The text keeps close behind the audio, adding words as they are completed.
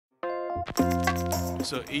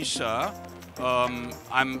So Esha,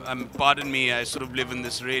 pardon me, I sort of live in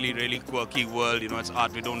this really quirky world. You know, it's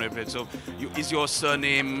art, we don't know it. So, is your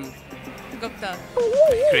surname Gupta.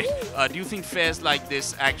 great? Do you think fairs like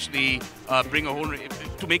this actually bring a whole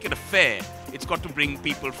to make it a fair? It's got to bring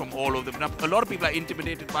people from all over. A lot of people are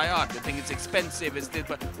intimidated by art. They think it's expensive. It's this,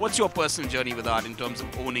 but what's your personal journey with art in terms of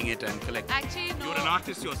owning it and collecting? Actually, no. You're an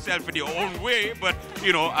artist yourself in your own way, but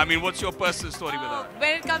you know, I mean, what's your personal story with art?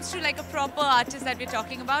 When it comes to like a proper artist that we're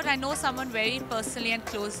talking about, I know someone very personally and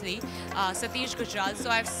closely, Satish Gujral. So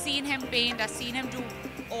I've seen him paint, I've seen him do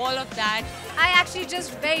all of that. I actually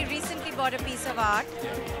just very recently bought a piece of art,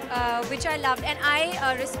 which I loved, and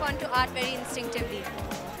I respond to art very instinctively.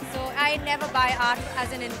 So I never buy art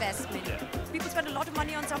as an investment. People spend a lot of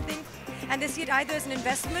money on something and they see it either as an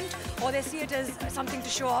investment or they see it as something to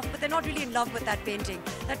show off, but they're not really in love with that painting.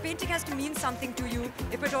 That painting has to mean something to you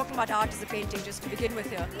if we're talking about art as a painting, just to begin with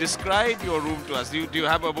here. Describe your room to us. Do you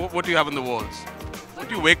have what do you have on the walls? What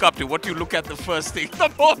do you wake up to? What do you look at the first thing in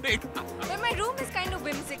the morning? Well, my room is kind of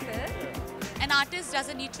whimsical. An artist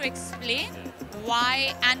doesn't need to explain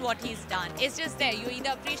why and what he's done. It's just there. You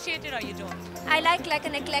either appreciate it or you don't. I like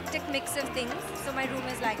an eclectic mix of things, so my room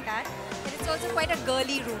is like that. And it's also quite a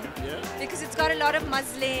girly room because it's got a lot of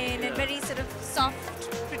muslin and very sort of soft,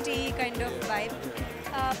 pretty kind of vibe.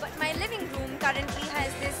 But my living room currently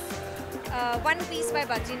has this one piece by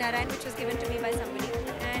Badri Narayan, which was given to me by somebody,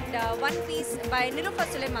 and one piece by Niloufar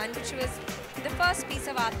Suleiman, which was the first piece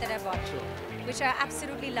of art that I bought, which I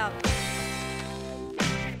absolutely love.